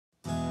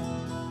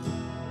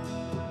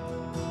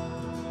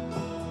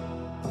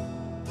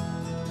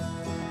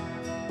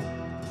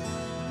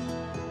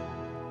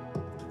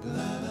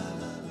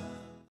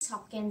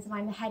Hopkins and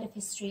I'm the Head of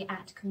History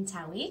at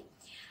Cwmtawe.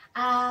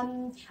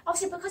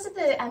 Obviously, because of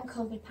the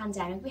COVID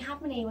pandemic, we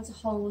haven't been able to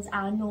hold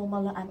our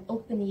normal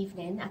open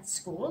evening at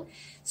school.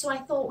 So I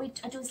thought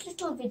I'd do this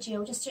little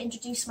video just to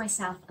introduce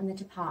myself and the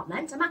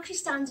department. I'm actually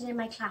standing in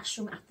my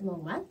classroom at the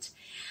moment.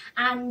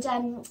 And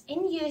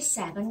in Year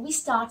 7, we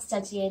start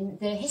studying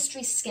the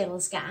History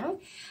Skills Gang,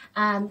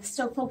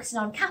 so focusing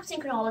on capturing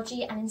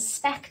chronology and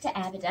inspector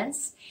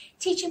evidence,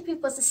 teaching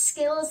pupils the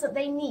skills that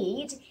they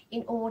need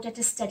in order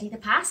to study the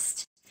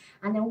past.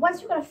 And then once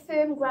we've got a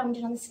firm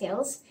grounding on the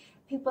skills,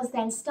 pupils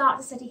then start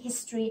to study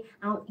history,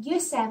 and Year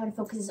 7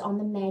 focuses on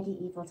the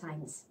medieval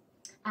times.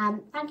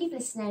 Thank you for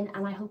listening,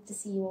 and I hope to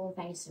see you all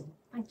very soon.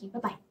 Thank you.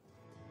 Bye-bye.